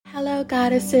Hello,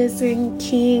 goddesses and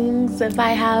kings. If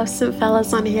I have some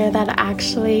fellas on here that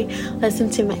actually listen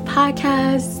to my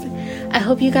podcast, I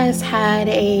hope you guys had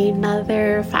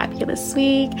another fabulous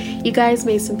week. You guys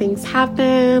made some things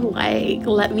happen. Like,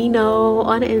 let me know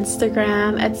on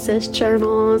Instagram at Sis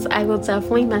Journals. I will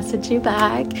definitely message you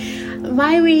back.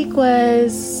 My week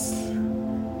was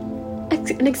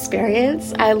an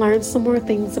experience. I learned some more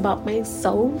things about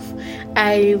myself.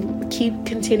 I keep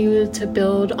continuing to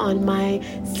build on my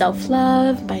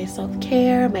self-love, my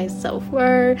self-care, my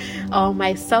self-worth, all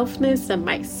my selfness and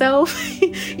myself,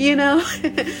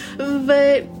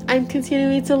 but I'm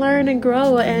continuing to learn and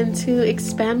grow and to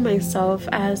expand myself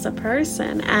as a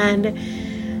person.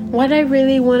 And what I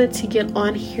really wanted to get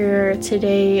on here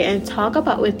today and talk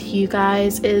about with you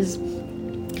guys is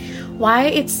why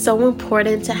it's so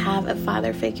important to have a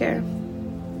father figure.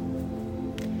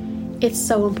 It's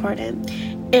so important.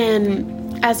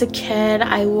 And as a kid,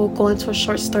 I will go into a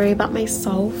short story about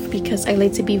myself because I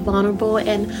like to be vulnerable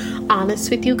and honest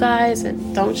with you guys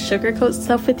and don't sugarcoat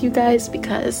stuff with you guys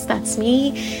because that's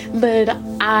me. But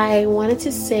I wanted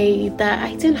to say that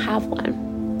I didn't have one.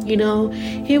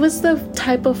 He was the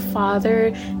type of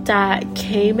father that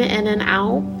came in and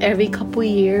out every couple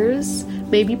years,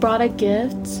 maybe brought a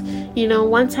gift.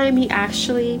 One time he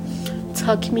actually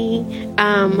took me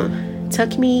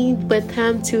with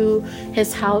him to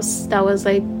his house that was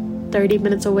like 30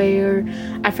 minutes away, or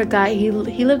I forgot. He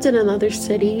lived in another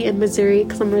city in Missouri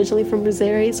because I'm originally from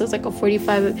Missouri, so it's like a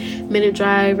 45-minute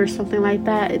drive or something like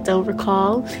that. I don't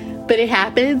recall, but it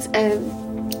happened, and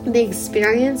the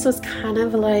experience was kind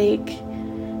of like,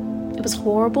 it was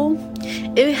horrible.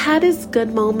 It had its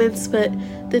good moments, but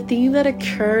the thing that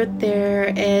occurred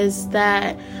there is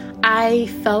that I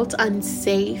felt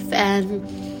unsafe, and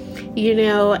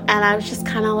and I was just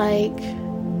kind of like,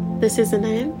 this isn't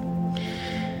it.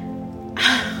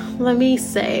 I'm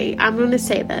going to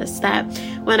say this, that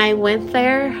when I went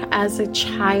there as a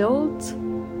child,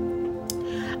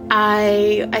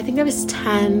 I think I was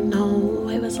 10, no,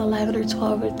 it was 11 or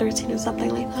 12 or 13 or something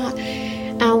like that.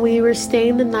 And we were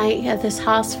staying the night at this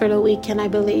house for the weekend, I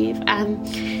believe.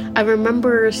 And I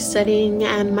remember sitting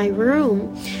in my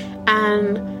room,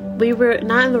 and we were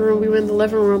not in the room, we were in the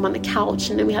living room on the couch,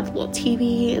 and then we had the little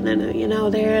TV, and then,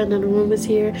 there, and then the room was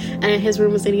here, and then his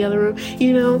room was in the other room,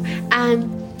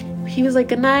 and he was like,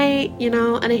 good night,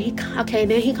 and then he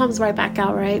comes right back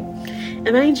out, right?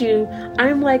 And mind you,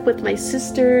 I'm like with my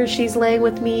sister, she's laying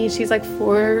with me, she's like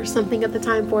 4 or something at the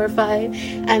time, 4 or 5,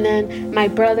 and then my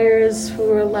brothers who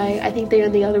were like, I think they're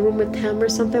in the other room with him or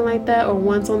something like that, or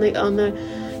one's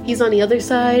he's on the other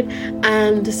side,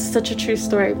 and this is such a true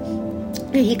story.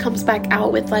 And he comes back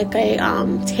out with like a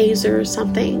taser or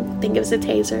something. I think it was a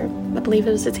taser. I believe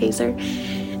it was a taser.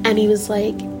 And he was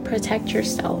like, protect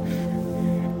yourself.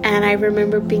 And I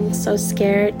remember being so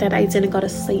scared that I didn't go to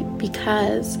sleep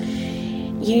because,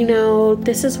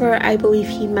 this is where I believe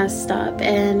he messed up.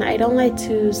 And I don't like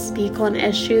to speak on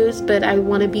issues, but I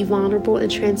want to be vulnerable and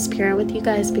transparent with you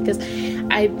guys because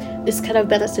this could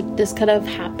have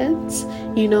happened,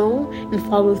 and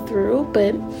follow through.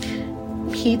 But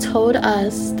he told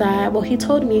us that, he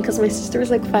told me, because my sister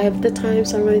was like 5 at the time,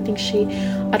 so I don't really think she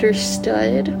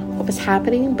understood what was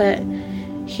happening, but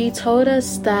he told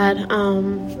us that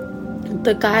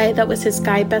the guy that was his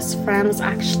guy best friend was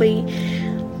actually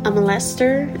a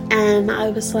molester. And I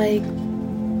was like,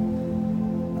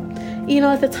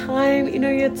 at the time,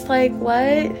 it's like,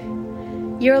 what?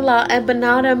 You're allowed, but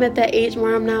now that I'm at that age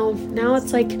where I'm now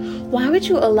it's like, why would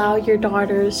you allow your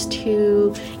daughters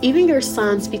to, even your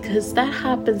sons, because that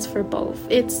happens for both,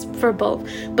 it's for both,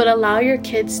 but allow your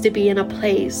kids to be in a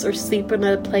place or sleep in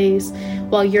a place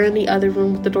while you're in the other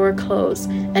room with the door closed,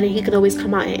 and then he can always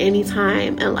come out at any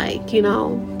time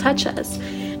and touch us.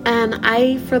 And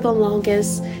I, for the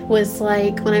longest, was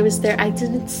like, when I was there, I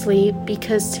didn't sleep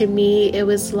because to me, it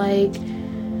was like,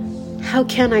 how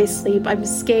can I sleep? I'm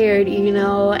scared,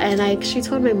 and I actually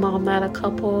told my mom that a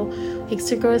couple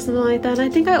weeks ago or something like that. And I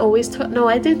think I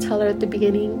I did tell her at the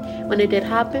beginning when it did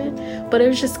happen, but it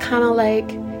was just kind of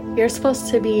like, you're supposed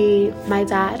to be my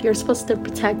dad. You're supposed to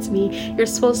protect me. You're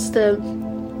supposed to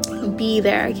be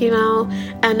there,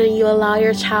 and then you allow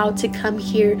your child to come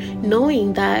here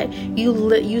knowing that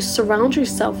you surround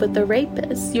yourself with the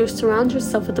rapist, you surround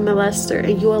yourself with the molester,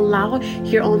 and you allow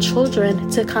your own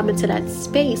children to come into that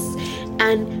space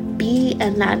and be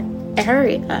in that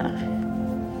area.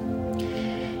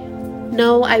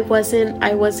 No, I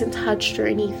wasn't touched or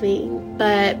anything,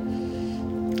 but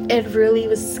it really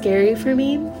was scary for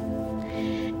me.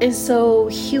 And so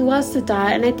he was the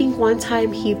dad. And I think one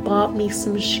time he bought me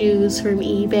some shoes from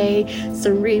eBay,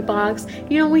 some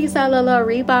Reeboks. You know, when you saw a little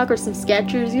Reebok or some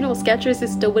Skechers, you know, Skechers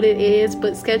is still what it is,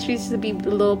 but Skechers used to be a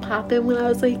little poppin' when I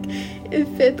was like in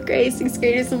 5th grade, 6th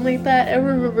grade, or something like that. I don't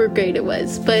remember what grade it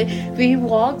was. But we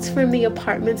walked from the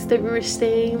apartments that we were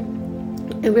staying,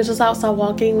 and we were just outside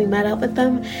walking. We met up with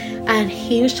them, and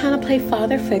he was trying to play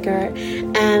father figure,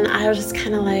 and I was just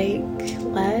kind of like,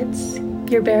 what?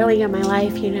 You're barely in my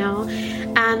life, you know?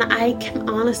 And I can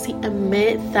honestly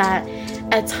admit that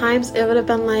at times it would have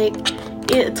been like,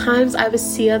 at times I would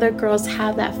see other girls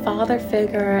have that father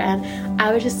figure, and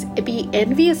I would just be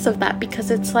envious of that, because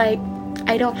it's like,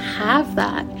 I don't have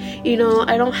that, you know.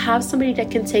 I don't have somebody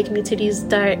that can take me to these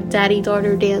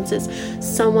daddy-daughter dances,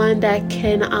 someone that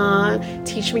can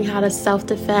teach me how to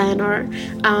self-defend, or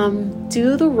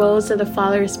do the roles that a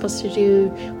father is supposed to do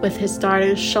with his daughter,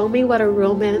 and show me what a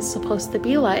real man is supposed to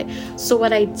be like. So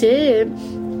what I did,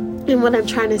 and what I'm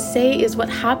trying to say, is what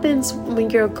happens when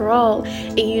you're a girl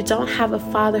and you don't have a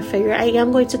father figure. I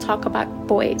am going to talk about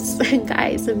boys and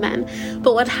guys and men,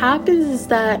 but what happens is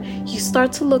that you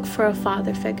start to look for a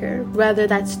father figure, whether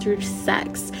that's through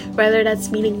sex, whether that's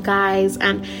meeting guys,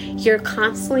 and you're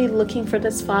constantly looking for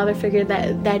this father figure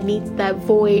that needs that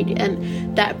void,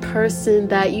 and that person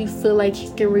that you feel like he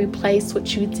can replace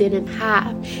what you didn't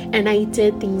have. And I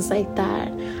did things like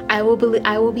that. I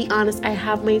will be honest, I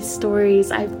have my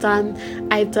stories. I've done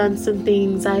some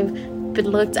things. I've been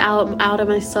looked out of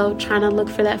myself, trying to look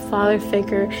for that father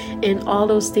figure and all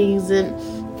those things, and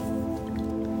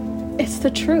it's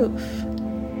the truth.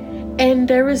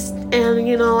 And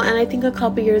I think a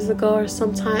couple years ago,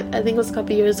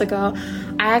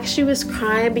 I actually was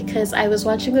crying because I was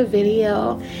watching a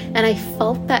video and I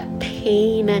felt that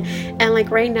pain, and like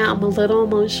right now I'm a little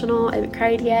emotional. I haven't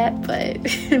cried yet, but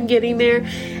I'm getting there.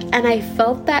 And I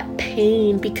felt that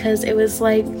pain because it was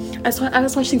like, I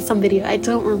was watching some video, I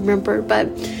don't remember, but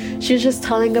she was just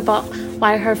telling about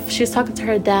she was talking to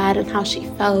her dad and how she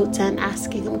felt and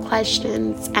asking him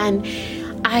questions. And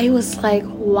I was like,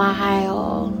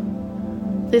 wow,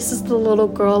 this is the little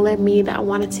girl in me that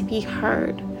wanted to be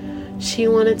heard. She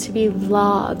wanted to be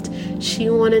loved. She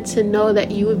wanted to know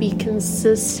that you would be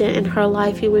consistent in her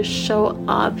life. You would show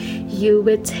up. You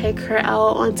would take her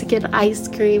out on to get ice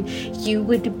cream. You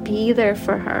would be there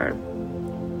for her.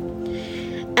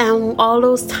 And all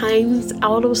those times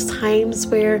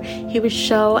where he would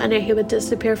show and then he would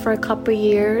disappear for a couple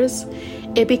years,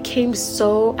 I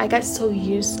got so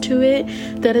used to it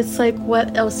that it's like,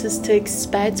 what else is to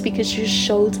expect? Because you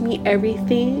showed me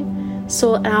everything.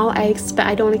 So now I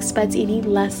don't expect any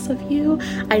less of you.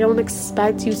 I don't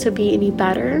expect you to be any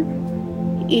better,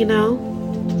 you know?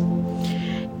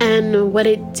 And what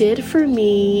it did for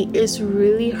me is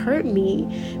really hurt me,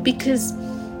 because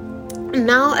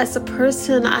now as a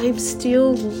person, I'm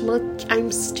still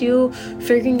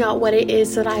figuring out what it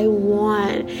is that I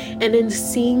want, and then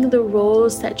seeing the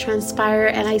roles that transpire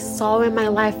and I saw in my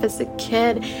life as a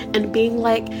kid, and being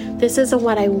like, this isn't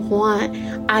what I want.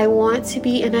 I want to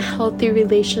be in a healthy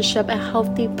relationship, a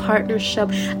healthy partnership,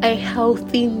 a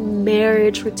healthy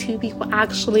marriage where two people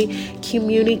actually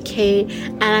communicate,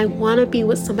 and I want to be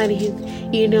with somebody who,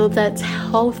 you know, that's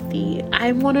healthy.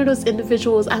 I'm one of those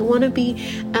individuals. I want to be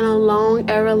in a long,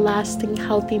 everlasting,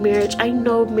 healthy marriage. I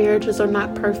know marriages are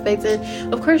not perfect,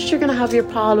 and of course you're gonna have your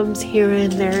problems here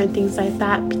and there and things like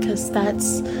that, because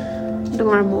that's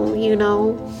normal, you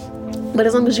know. But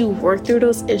as long as you work through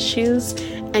those issues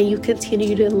and you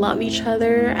continue to love each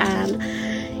other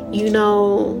and, you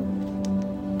know,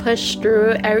 push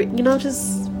through, you know,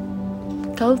 just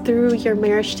go through your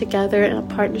marriage together in a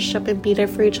partnership and be there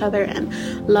for each other and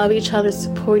love each other,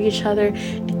 support each other,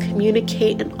 and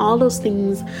communicate and all those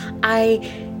things. I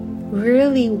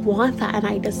really want that and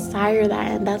I desire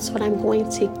that, and that's what I'm going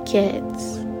to get.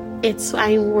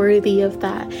 I'm worthy of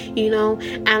that, you know.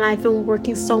 And I've been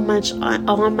working so much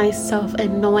on myself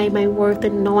and knowing my worth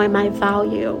and knowing my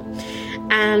value.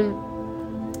 And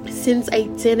since I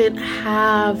didn't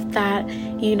have that,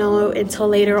 you know, until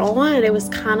later on, it was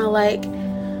kind of like,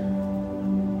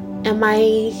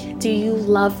 do you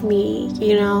love me?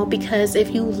 You know, because if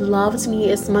you loved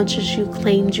me as much as you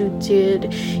claimed you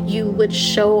did, you would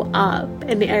show up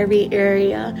in every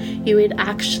area. You would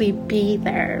actually be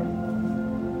there.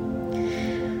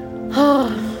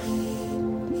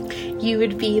 You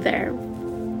would be there.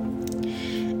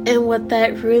 And what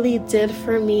that really did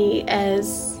for me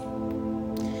is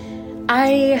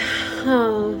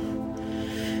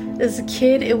as a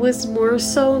kid, it was more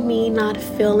so me not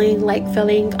feeling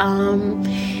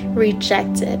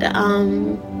rejected,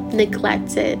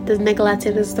 neglected.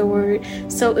 Neglected is the word.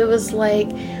 So it was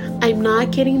like I'm not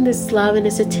getting this love and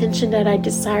this attention that I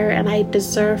desire and I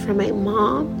deserve from my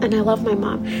mom. And I love my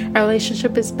mom. Our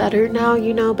relationship is better now,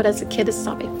 but as a kid, this is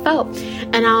how I felt.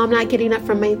 And now I'm not getting that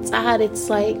from my dad. It's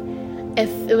like, if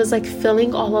it was like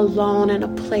feeling all alone in a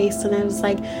place, and it was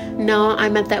like, no,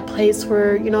 I'm at that place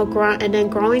where,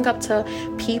 growing up to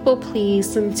people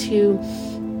please and to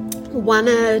want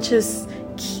to just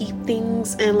keep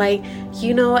things, and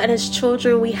and as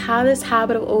children we have this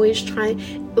habit of always trying.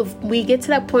 If we get to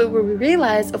that point where we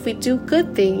realize if we do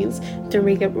good things, then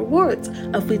we get rewards.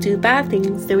 If we do bad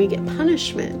things, then we get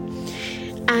punishment.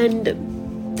 And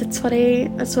that's what I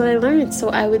learned. So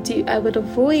I would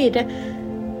avoid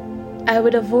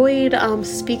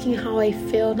speaking how I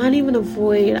feel. Not even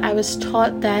avoid. I was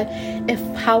taught that if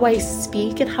how I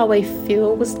speak and how I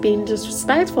feel was being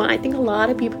disrespectful. And I think a lot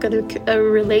of people can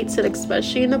relate to it,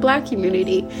 especially in the Black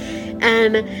community.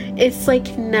 And it's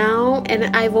like now,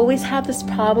 and I've always had this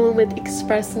problem with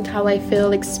expressing how I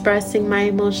feel, expressing my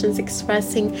emotions,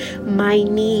 expressing my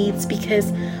needs,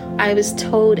 because I was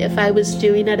told if I was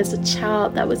doing that as a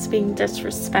child, that was being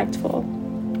disrespectful.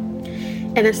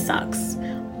 And it sucks.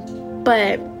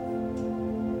 But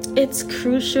it's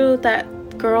crucial that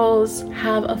girls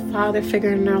have a father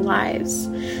figure in their lives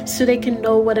so they can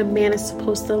know what a man is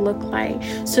supposed to look like,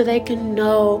 so they can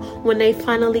know when they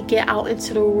finally get out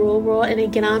into the real world and they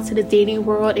get out into the dating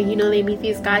world and they meet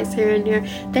these guys here and there,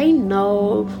 they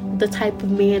know the type of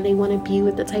man they want to be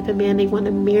with, the type of man they want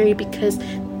to marry, because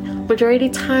majority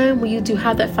of the time when you do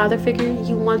have that father figure,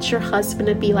 you want your husband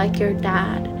to be like your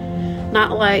dad.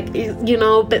 Not like,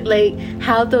 but like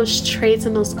have those traits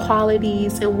and those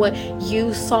qualities and what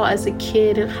you saw as a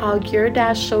kid and how your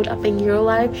dad showed up in your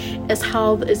life is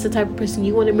the type of person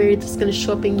you want to marry, that's going to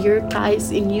show up in you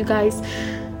guys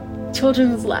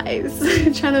children's lives.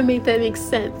 Trying to make that make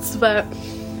sense, but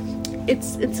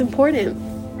it's important.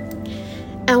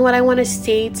 And what I want to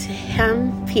say to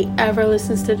him, if he ever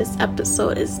listens to this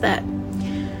episode, is that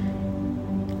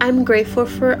I'm grateful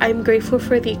for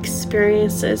the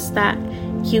experiences that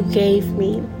you gave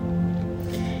me.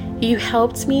 You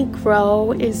helped me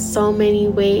grow in so many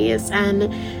ways,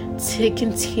 and to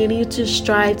continue to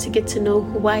strive to get to know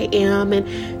who I am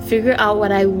and figure out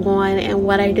what I want and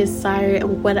what I desire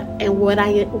and what I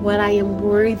am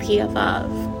worthy of.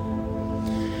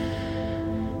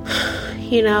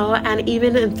 And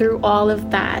even through all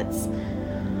of that,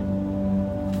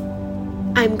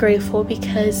 I'm grateful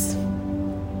because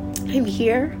I'm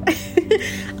here,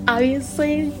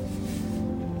 obviously,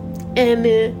 and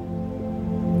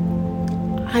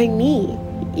I'm me.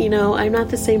 I'm not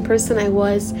the same person I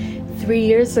was 3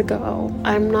 years ago.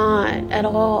 I'm not at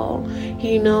all.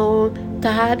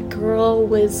 That girl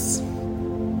was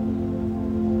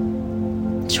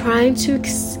trying to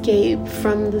escape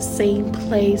from the same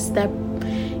place that,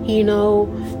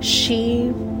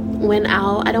 she went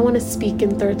out. I don't want to speak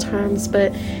in third terms,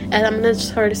 but I'm going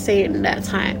to try to say it in that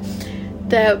time.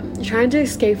 That trying to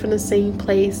escape from the same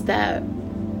place that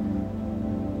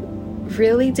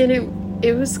really didn't,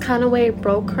 it was kind of way it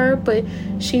broke her, but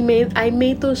I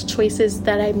made those choices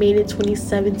that I made in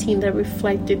 2017 that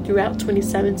reflected throughout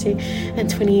 2017 and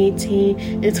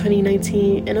 2018 and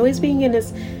 2019, and always being in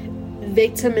this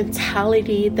victim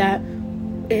mentality that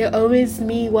woe is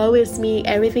me,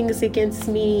 everything is against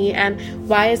me, and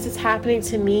why is this happening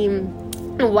to me, and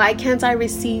why can't I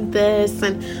receive this,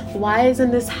 and why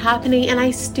isn't this happening? And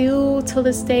I still, till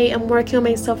this day, I'm working on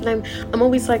myself, and I'm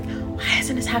always like, why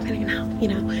isn't this happening now?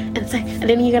 And it's like, and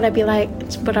then you gotta be like,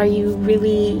 but are you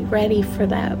really ready for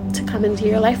that to come into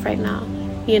your life right now?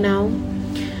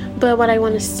 But what I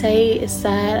want to say is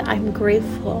that I'm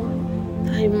grateful.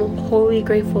 I'm wholly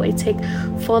grateful. I take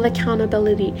full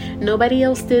accountability. Nobody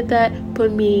else did that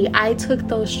but me. I took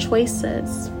those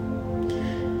choices.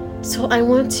 So I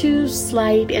want to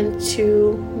slide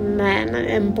into men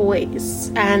and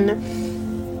boys and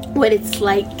what it's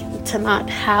like to not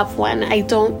have one. I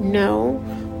don't know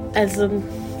as a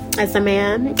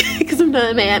man, because I'm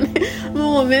not a man, I'm a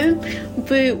woman.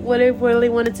 But what I really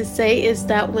wanted to say is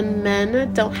that when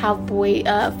men don't have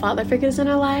father figures in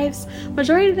their lives,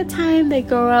 majority of the time they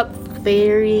grow up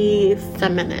very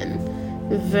feminine.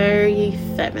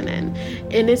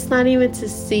 And it's not even to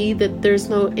see that there's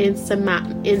no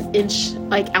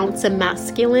ounce of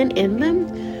masculine in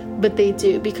them, but they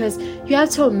do, because you have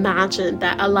to imagine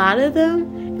that a lot of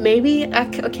them, maybe,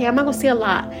 okay, I'm not gonna say a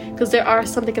lot, because there are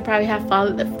some that could probably have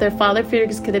their father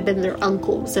figures could have been their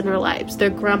uncles in their lives,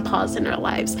 their grandpas in their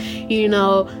lives,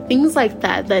 things like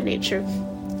that nature.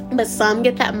 But some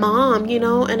get that mom,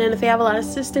 and then if they have a lot of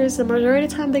sisters, the majority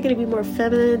of the time they're going to be more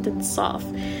feminine than soft.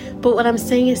 But what I'm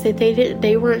saying is that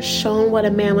they weren't shown what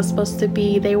a man was supposed to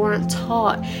be. They weren't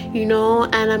taught, and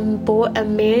a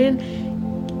man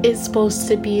is supposed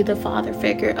to be the father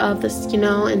figure of this,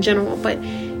 in general. But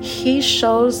he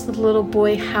shows the little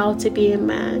boy how to be a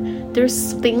man.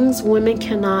 There's things women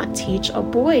cannot teach a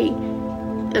boy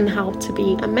and how to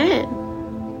be a man.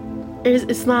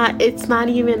 It's not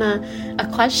even a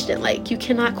question. Like, you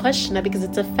cannot question that because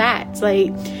it's a fact.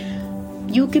 Like,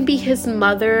 you can be his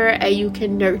mother and you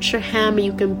can nurture him and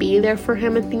you can be there for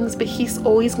him and things, but he's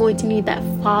always going to need that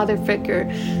father figure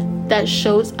that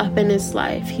shows up in his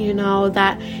life,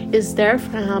 that is there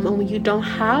for him. And when you don't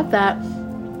have that,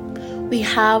 we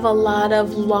have a lot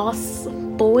of lost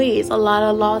boys, a lot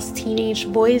of lost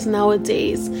teenage boys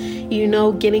nowadays,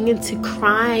 getting into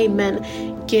crime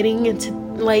and getting into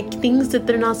like things that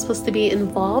they're not supposed to be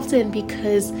involved in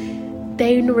because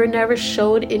they were never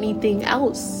showed anything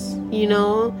else.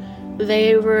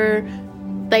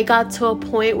 They got to a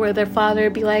point where their father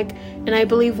would be like, and I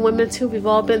believe women too, we've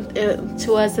all been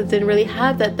to us that didn't really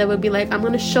have that would be like, I'm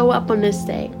going to show up on this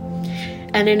day.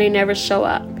 And then they never show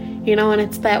up, and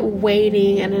it's that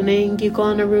waiting. And then you go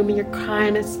in the room and you're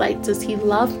crying. It's like, does he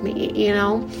love me?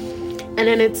 And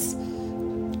then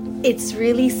it's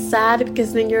really sad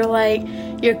because then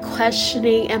you're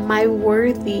questioning, am I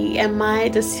worthy? Am I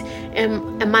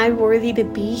worthy to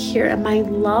be here? Am I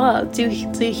loved? Do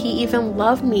he even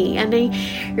love me? And then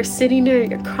you're sitting there,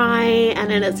 you're crying,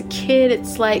 and then as a kid,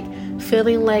 it's like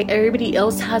feeling like everybody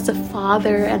else has a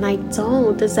father and I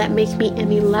don't. Does that make me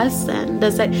any less than?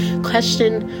 Does that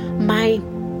question my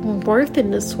worth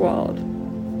in this world?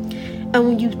 And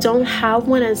when you don't have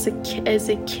one as a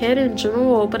kid in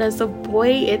general, but as a boy,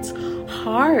 it's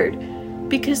hard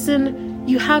because then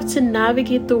you have to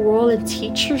navigate the world and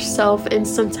teach yourself in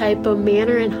some type of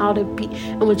manner and how to be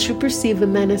and what you perceive a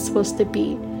man is supposed to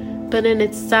be. But then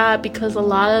it's sad because a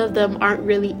lot of them aren't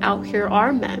really out here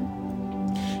are men.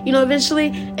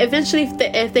 Eventually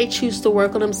if they choose to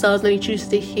work on themselves and they choose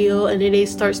to heal and then they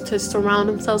start to surround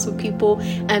themselves with people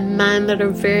and men that are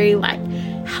very like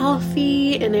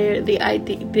healthy and they're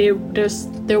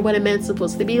what a man's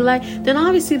supposed to be like, then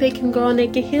obviously they can go and they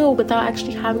can heal without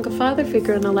actually having a father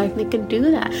figure in their life, and they can do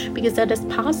that because that is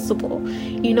possible,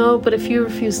 but if you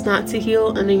refuse not to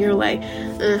heal and then you're like,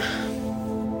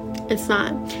 it's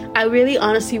not. I really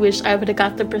honestly wish I would have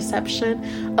got the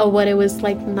perception of what it was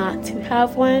like not to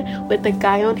have one with the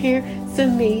guy on here. So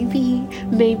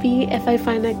maybe if I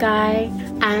find a guy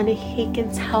and he can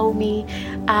tell me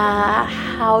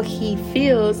how he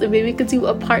feels, and maybe we could do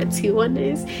a part 2 on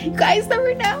this. You guys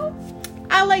never know.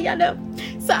 I'll let y'all know.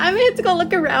 So I'm going to go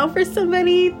look around for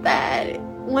somebody that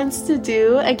wants to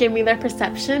do and give me their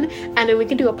perception, and then we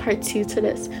can do a part 2 to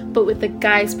this, but with the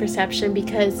guy's perception,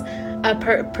 because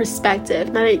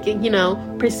perspective, not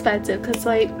perspective, because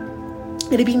like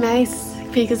it'd be nice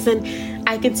because then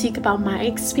I can speak about my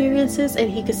experiences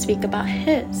and he could speak about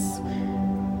his.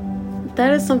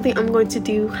 That is something I'm going to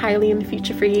do highly in the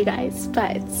future for you guys,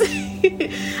 but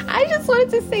I just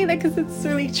wanted to say that because it's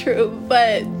really true.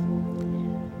 But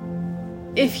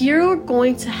if you're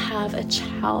going to have a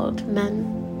child,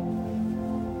 men,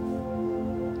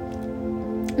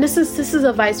 this is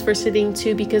a vice versa thing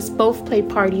too, because both play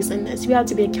parties in this. You have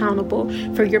to be accountable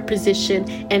for your position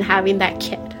in having that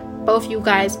kid. Both you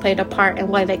guys played a part in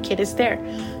why that kid is there,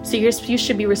 so you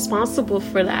should be responsible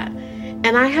for that.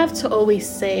 And I have to always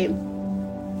say,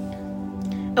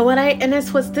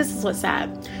 this is what's sad,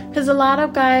 because a lot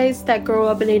of guys that grow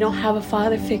up and they don't have a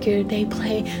father figure, they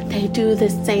do the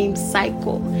same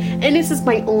cycle. And this is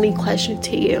my only question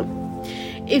to you.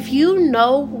 If you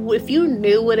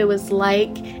knew what it was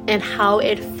like and how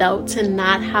it felt to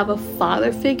not have a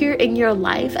father figure in your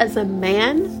life as a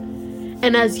man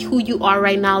and as who you are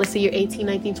right now, let's say you're 18,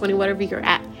 19, 20, whatever you're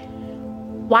at,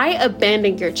 why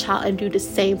abandon your child and do the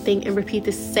same thing and repeat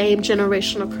the same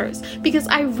generational curse? Because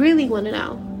I really want to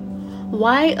know,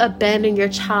 why abandon your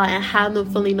child and have them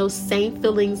feeling those same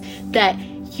feelings that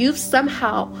you've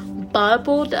somehow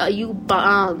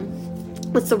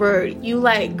you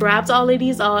like grabbed all of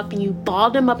these up and you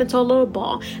balled them up into a little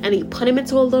ball and you put them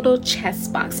into a little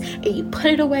chest box and you put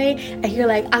it away and you're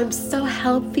like, I'm so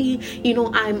healthy,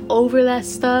 I'm over that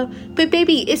stuff. But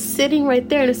baby, it's sitting right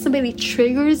there, and if somebody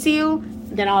triggers you,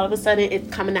 then all of a sudden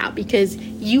it's coming out because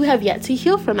you have yet to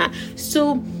heal from that.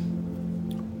 So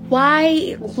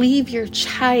why leave your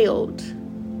child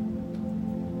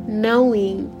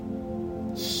knowing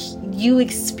you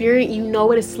know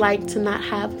what it's like to not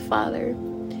have a father?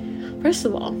 First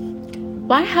of all,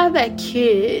 Why have that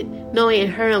kid knowing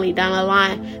inherently down the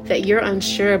line that you're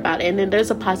unsure about it, and then there's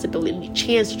a possibility,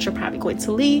 chance that you're probably going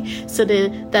to leave, so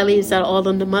then that leaves that all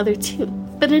on the mother too.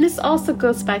 But then this also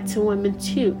goes back to women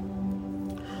too.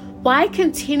 Why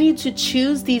continue to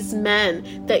choose these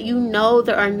men that you know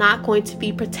that are not going to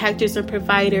be protectors and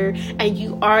provider, and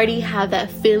you already have that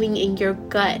feeling in your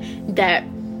gut that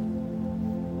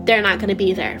they're not going to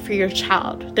be there for your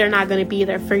child. They're not going to be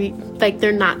there for you. Like,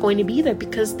 they're not going to be there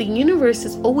because the universe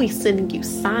is always sending you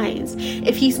signs.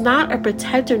 If he's not a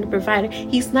protector and a provider,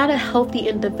 he's not a healthy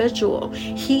individual.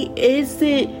 He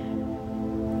isn't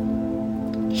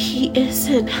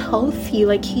healthy.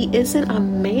 Like, he isn't a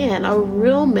man, a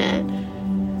real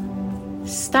man.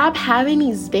 Stop having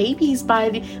these babies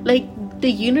the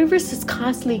universe is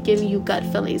constantly giving you gut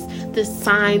feelings. The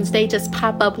signs, they just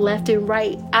pop up left and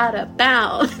right, out of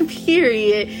bounds,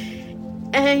 period.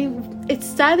 And it's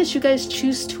sad that you guys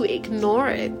choose to ignore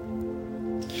it.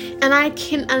 And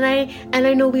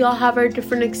I know we all have our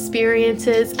different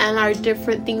experiences and our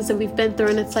different things that we've been through,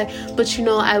 and it's like, but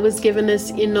I was given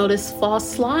this, this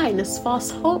false lie, this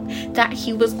false hope that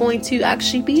he was going to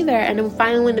actually be there. And then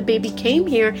finally when the baby came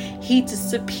here, he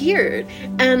disappeared.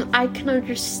 And I can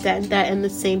understand that in the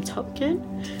same token,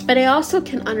 but I also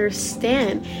can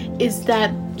understand is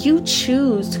that you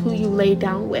choose who you lay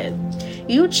down with.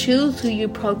 You choose who you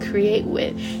procreate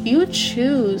with. You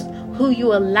choose who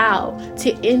you allow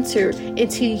to enter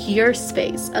into your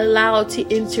space, allow to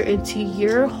enter into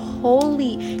your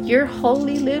holy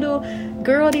little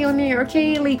girl down there,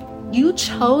 okay? Like, you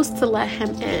chose to let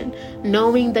him in,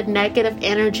 knowing the negative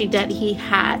energy that he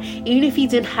had. Even if he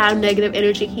didn't have negative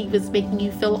energy, he was making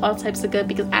you feel all types of good,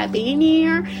 because I've been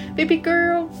here, baby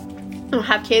girl. I don't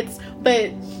have kids,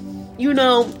 but you've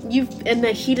in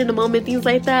the heat of the moment, things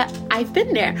like that, I've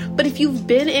been there. But if you've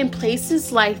been in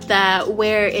places like that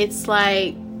where it's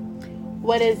like,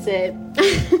 what is it?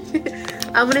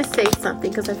 I'm gonna say something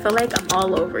because I feel like I'm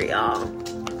all over y'all.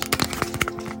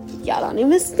 Y'all don't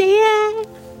even understand.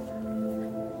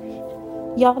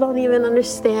 Y'all don't even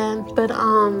understand. But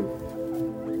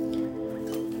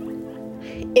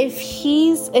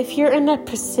if you're in that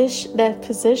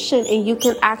position and you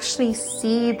can actually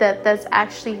see that that's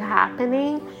actually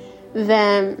happening,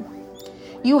 then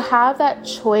you have that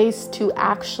choice to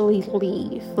actually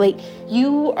leave. Like,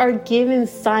 you are given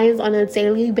signs on a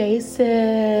daily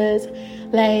basis,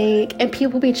 and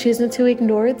people be choosing to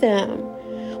ignore them.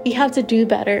 We have to do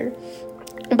better.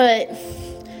 But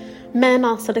men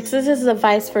also, this is a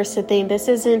vice versa thing. This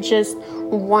isn't just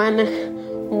one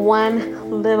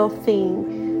little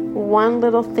thing.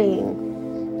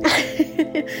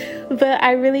 But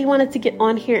I really wanted to get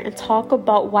on here and talk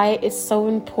about why it is so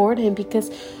important, because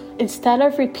instead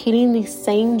of repeating these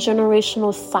same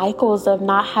generational cycles of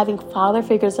not having father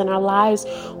figures in our lives,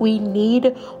 we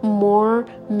need more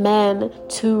men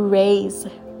to raise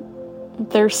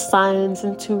their sons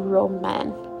into real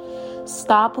men.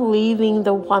 Stop leaving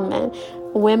the woman.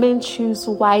 Women, choose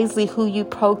wisely who you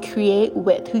procreate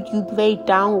with, who you lay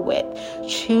down with.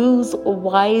 Choose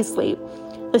wisely.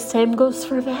 The same goes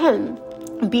for men.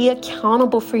 Be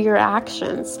accountable for your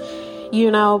actions.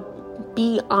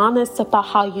 Be honest about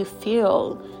how you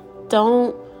feel.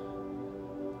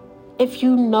 If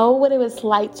you know what it was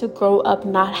like to grow up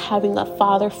not having a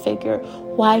father figure,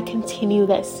 why continue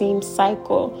that same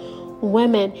cycle?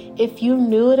 Women, if you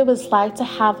knew what it was like to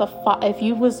have if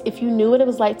you knew what it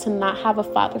was like to not have a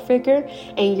father figure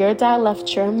and your dad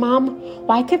left your mom,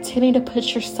 why continue to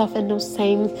put yourself in those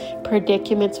same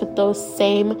predicaments with those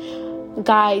same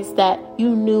guys that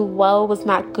you knew well was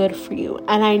not good for you?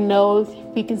 And I know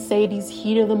we can say these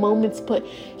heat of the moments, but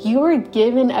you were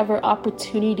given every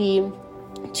opportunity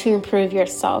to improve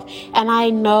yourself. And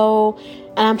I know,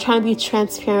 and I'm trying to be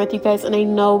transparent with you guys, and I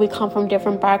know we come from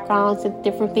different backgrounds and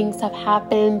different things have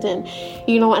happened, and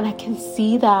and I can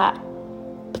see that,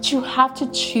 but you have to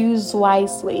choose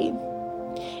wisely.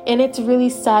 And it's really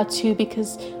sad too,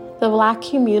 because the Black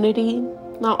community,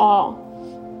 not all,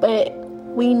 but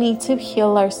we need to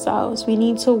heal ourselves. We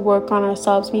need to work on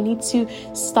ourselves. We need to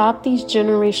stop these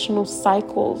generational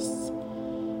cycles.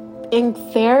 And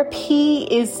therapy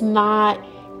is not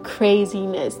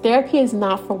craziness. Therapy is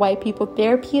not for white people.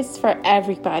 Therapy is for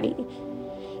everybody.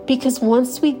 Because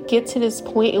once we get to this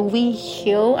point and we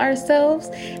heal ourselves,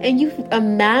 and you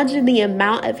imagine the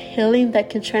amount of healing that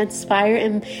can transpire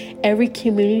in every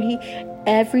community,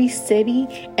 every city,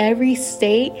 every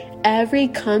state, every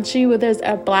country where there's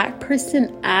a Black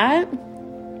person at,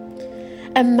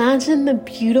 imagine the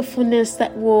beautifulness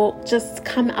that will just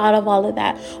come out of all of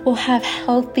that. We'll have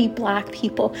healthy Black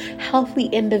people, healthy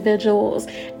individuals,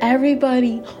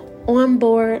 everybody on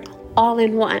board, all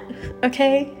in one,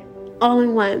 okay? All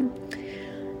in one.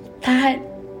 That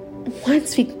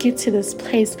once we get to this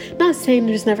place, not saying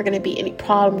there's never going to be any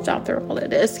problems after all of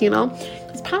this,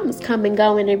 because problems come and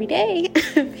go every day,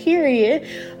 period.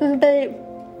 But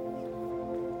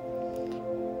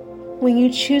when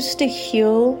you choose to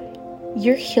heal,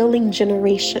 you're healing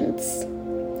generations.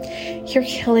 You're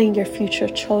healing your future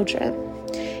children.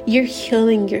 You're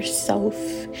healing yourself.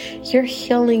 You're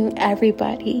healing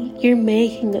everybody. You're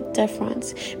making a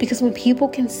difference. Because when people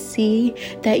can see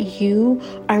that you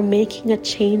are making a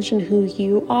change in who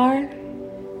you are,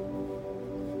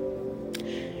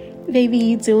 baby,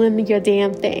 you doing your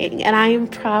damn thing. And I am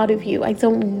proud of you. I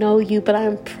don't know you, but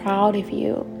I'm proud of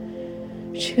you.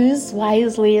 Choose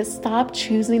wisely and stop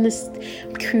choosing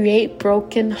to create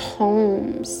broken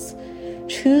homes.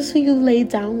 Choose who you lay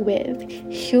down with.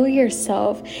 Heal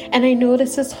yourself. And I know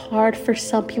this is hard for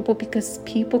some people because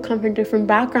people come from different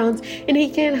backgrounds and they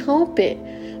can't help it.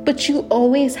 But you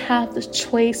always have the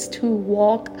choice to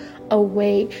walk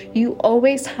away. You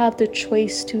always have the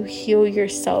choice to heal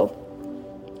yourself.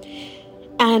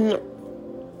 And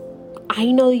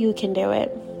I know you can do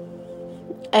it.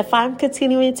 If I'm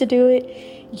continuing to do it,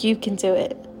 you can do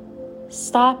it.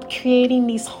 Stop creating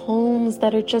these homes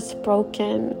that are just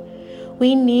broken.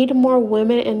 We need more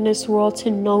women in this world to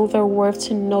know their worth,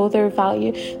 to know their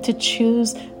value, to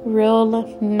choose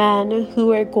real men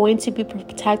who are going to be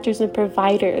protectors and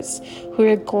providers, who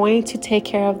are going to take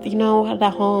care of, the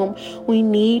home. We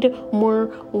need more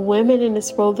women in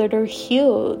this world that are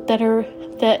healed,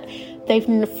 that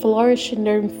they've flourished in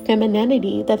their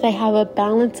femininity, that they have a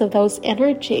balance of those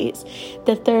energies,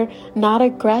 that they're not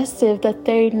aggressive, that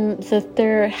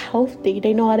they're healthy,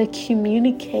 they know how to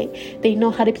communicate, they know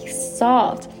how to be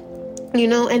soft,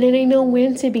 and then they know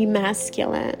when to be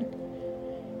masculine.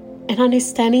 And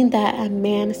understanding that a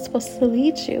man is supposed to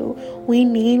lead you. We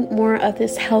need more of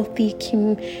this healthy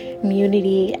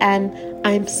community. And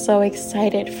I'm so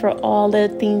excited for all the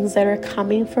things that are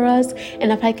coming for us.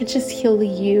 And if I could just heal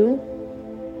you,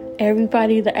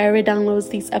 everybody that ever downloads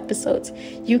these episodes,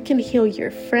 you can heal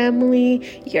your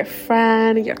family, your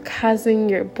friend, your cousin,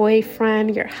 your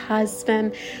boyfriend, your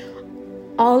husband.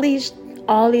 All these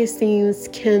things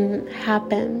can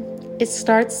happen. It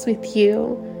starts with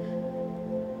you.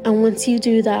 And once you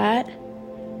do that,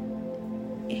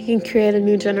 you can create a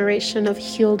new generation of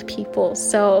healed people.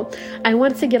 So I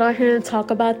want to get on here and talk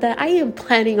about that. I am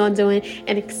planning on doing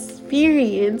an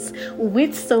experience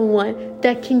with someone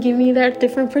that can give me that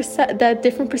different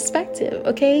perspective,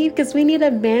 okay? Because we need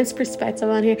a man's perspective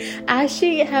on here. I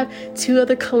actually have 2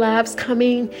 other collabs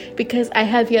coming because I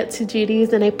have yet to do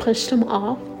these and I pushed them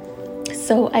off.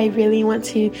 So I really want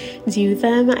to do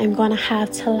them. I'm going to have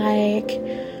to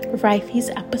write these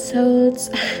episodes.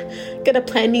 Gonna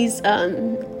plan these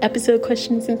episode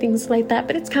questions and things like that,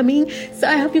 but it's coming. So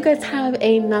I hope you guys have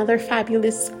another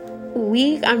fabulous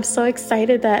week. I'm so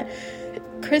excited that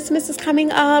Christmas is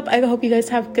coming up. I hope you guys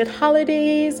have good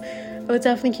holidays. I will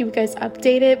definitely keep you guys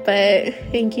updated, but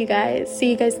thank you guys.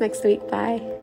 See you guys next week. Bye.